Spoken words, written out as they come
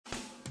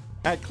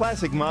At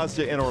Classic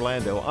Mazda in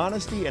Orlando,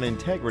 honesty and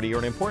integrity are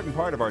an important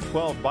part of our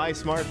 12 Buy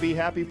Smart, Be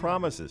Happy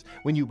promises.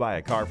 When you buy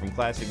a car from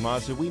Classic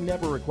Mazda, we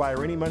never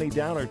require any money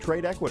down or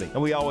trade equity.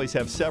 And we always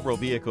have several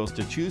vehicles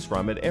to choose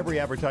from at every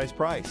advertised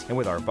price. And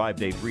with our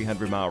 5-day,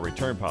 300-mile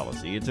return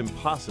policy, it's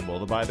impossible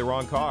to buy the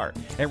wrong car.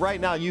 And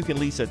right now, you can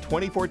lease a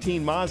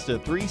 2014 Mazda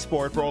 3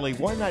 Sport for only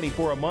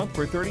 $194 a month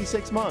for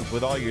 36 months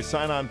with all your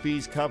sign-on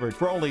fees covered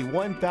for only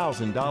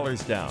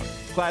 $1,000 down.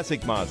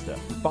 Classic Mazda.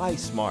 Buy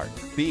smart.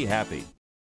 Be happy.